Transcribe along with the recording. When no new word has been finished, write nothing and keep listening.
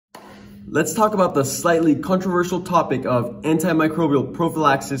let's talk about the slightly controversial topic of antimicrobial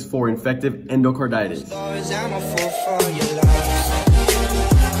prophylaxis for infective endocarditis.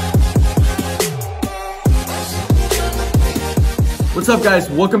 What's up guys,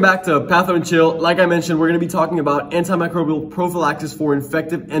 welcome back to Patho and Chill. Like I mentioned, we're going to be talking about antimicrobial prophylaxis for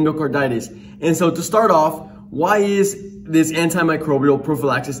infective endocarditis. And so to start off, why is this antimicrobial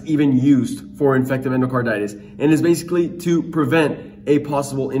prophylaxis even used for infective endocarditis? And it's basically to prevent a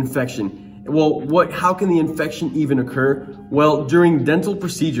possible infection. Well, how can the infection even occur? Well, during dental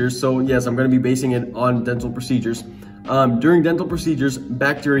procedures, so yes, I'm going to be basing it on dental procedures. During dental procedures,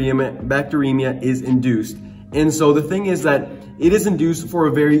 bacteremia is induced. And so the thing is that it is induced for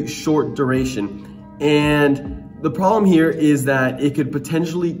a very short duration. And the problem here is that it could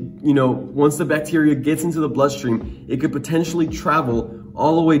potentially, once the bacteria gets into the bloodstream, it could potentially travel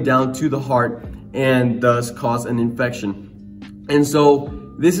all the way down to the heart and thus cause an infection. And so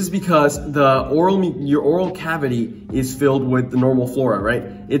this is because your oral cavity is filled with the normal flora, right?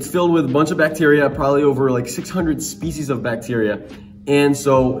 It's filled with a bunch of bacteria, probably over like 600 species of bacteria. And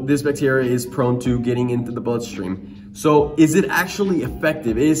so this bacteria is prone to getting into the bloodstream. So is it actually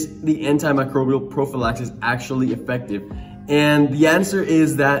effective? Is the antimicrobial prophylaxis actually effective? And the answer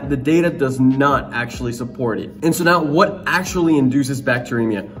is that the data does not actually support it. And so now what actually induces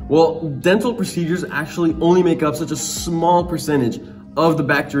bacteremia? Well, dental procedures actually only make up such a small percentage of the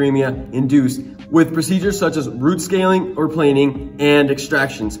bacteremia induced, with procedures such as root scaling or planing and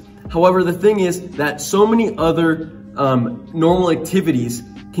extractions. However, the thing is that so many other normal activities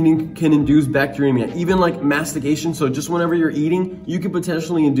can induce bacteremia, even like mastication. So just whenever you're eating, you can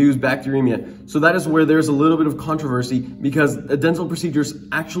potentially induce bacteremia. So that is where there's a little bit of controversy, because a dental procedure is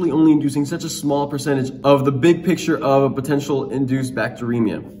actually only inducing such a small percentage of the big picture of a potential induced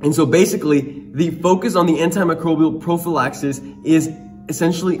bacteremia. And so basically, the focus on the antimicrobial prophylaxis is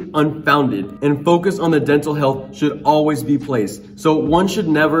essentially unfounded, and focus on the dental health should always be placed. So one should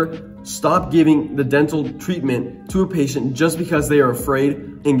never stop giving the dental treatment to a patient just because they are afraid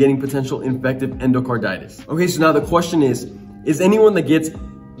in getting potential infective endocarditis. Okay, so now the question is anyone that gets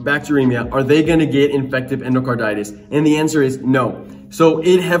bacteremia, are they gonna get infective endocarditis? And the answer is no. So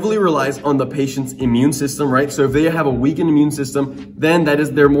it heavily relies on the patient's immune system, right? So if they have a weakened immune system, then they're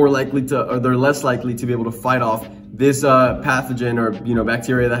less likely to be able to fight off this pathogen or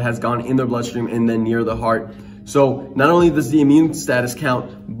bacteria that has gone in their bloodstream and then near the heart. So not only does the immune status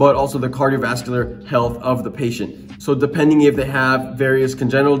count, but also the cardiovascular health of the patient. So depending if they have various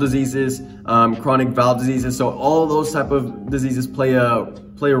congenital diseases, chronic valve diseases, so all those type of diseases play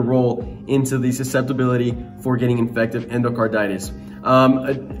a role into the susceptibility for getting infective endocarditis.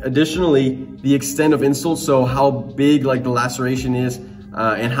 Additionally, the extent of insult, so how big like the laceration is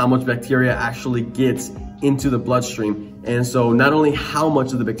and how much bacteria actually gets into the bloodstream. And so not only how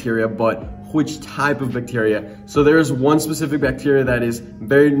much of the bacteria, but which type of bacteria. So there is one specific bacteria that is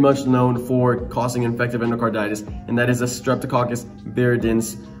very much known for causing infective endocarditis, and that is a Streptococcus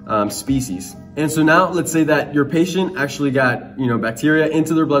viridans species. And so now let's say that your patient actually got bacteria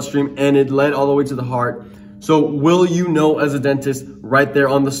into their bloodstream and it led all the way to the heart. So will you know as a dentist right there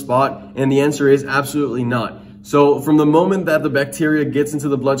on the spot? And the answer is absolutely not. So from the moment that the bacteria gets into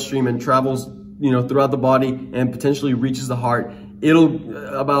the bloodstream and travels throughout the body and potentially reaches the heart,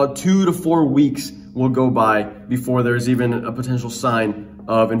 about 2 to 4 weeks will go by before there's even a potential sign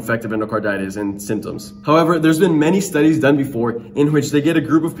of infective endocarditis and symptoms. However, there's been many studies done before in which they get a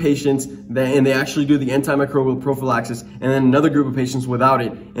group of patients and they actually do the antimicrobial prophylaxis, and then another group of patients without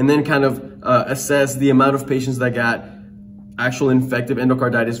it, and then kind of assess the amount of patients that got actual infective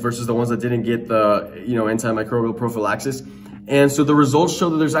endocarditis versus the ones that didn't get the antimicrobial prophylaxis. And so the results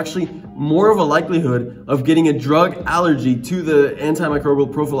show that there's actually more of a likelihood of getting a drug allergy to the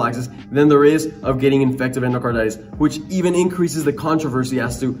antimicrobial prophylaxis than there is of getting infective endocarditis, which even increases the controversy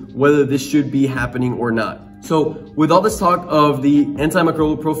as to whether this should be happening or not. So with all this talk of the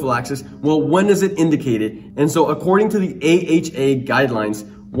antimicrobial prophylaxis, well, when is it indicated? And so according to the AHA guidelines,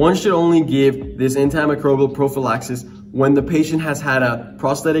 one should only give this antimicrobial prophylaxis when the patient has had a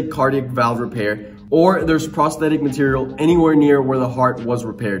prosthetic cardiac valve repair, or there's prosthetic material anywhere near where the heart was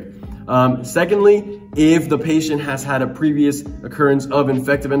repaired. Secondly, if the patient has had a previous occurrence of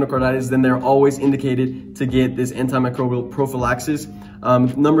infective endocarditis, then they're always indicated to get this antimicrobial prophylaxis.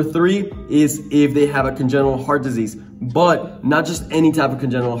 Number 3 is if they have a congenital heart disease, but not just any type of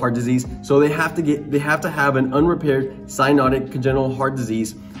congenital heart disease. So they have to have an unrepaired cyanotic congenital heart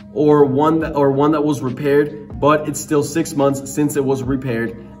disease, or one that was repaired, but it's still 6 months since it was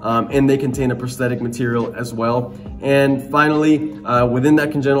repaired, and they contain a prosthetic material as well. And finally, within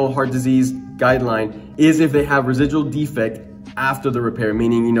that congenital heart disease guideline is if they have residual defect after the repair,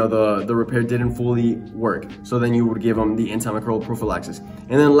 meaning, you know, the repair didn't fully work. So then you would give them the antimicrobial prophylaxis.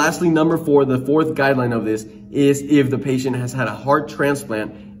 And then lastly, number 4, the fourth guideline of this is if the patient has had a heart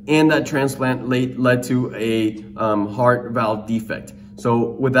transplant and that transplant led to a heart valve defect. So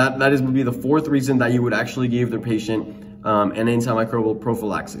with that would be the 4th reason that you would actually give the patient an antimicrobial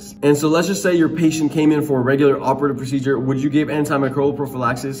prophylaxis. And so let's just say your patient came in for a regular operative procedure. Would you give antimicrobial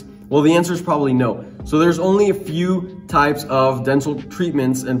prophylaxis? Well, the answer is probably no. So there's only a few types of dental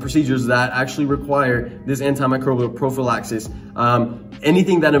treatments and procedures that actually require this antimicrobial prophylaxis.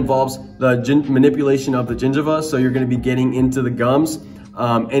 Anything that involves the manipulation of the gingiva, so you're going to be getting into the gums,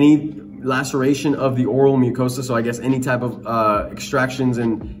 any laceration of the oral mucosa, so I guess any type of extractions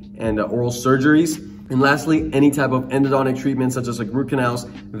and oral surgeries. And lastly, any type of endodontic treatment, such as like root canals,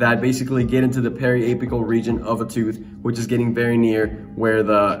 that basically get into the periapical region of a tooth, which is getting very near where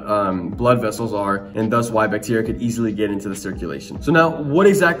the blood vessels are, and thus why bacteria could easily get into the circulation. So now, what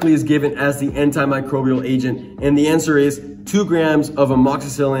exactly is given as the antimicrobial agent? And the answer is 2 grams of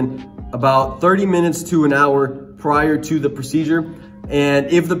amoxicillin about 30 minutes to an hour prior to the procedure. And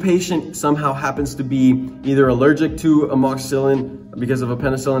if the patient somehow happens to be either allergic to amoxicillin because of a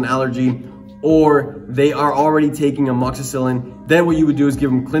penicillin allergy, or they are already taking amoxicillin, then what you would do is give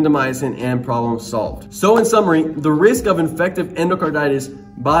them clindamycin and problem solved. So in summary, the risk of infective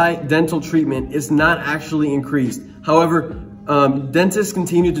endocarditis by dental treatment is not actually increased. However, dentists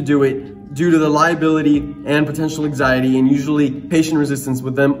continue to do it due to the liability and potential anxiety and usually patient resistance,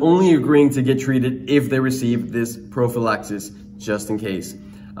 with them only agreeing to get treated if they receive this prophylaxis just in case.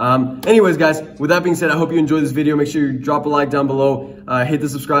 Anyways, guys, with that being said, I hope you enjoyed this video. Make sure you drop a like down below, hit the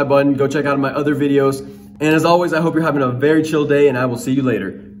subscribe button, go check out my other videos. And as always, I hope you're having a very chill day, and I will see you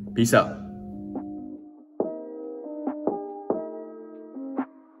later. Peace out.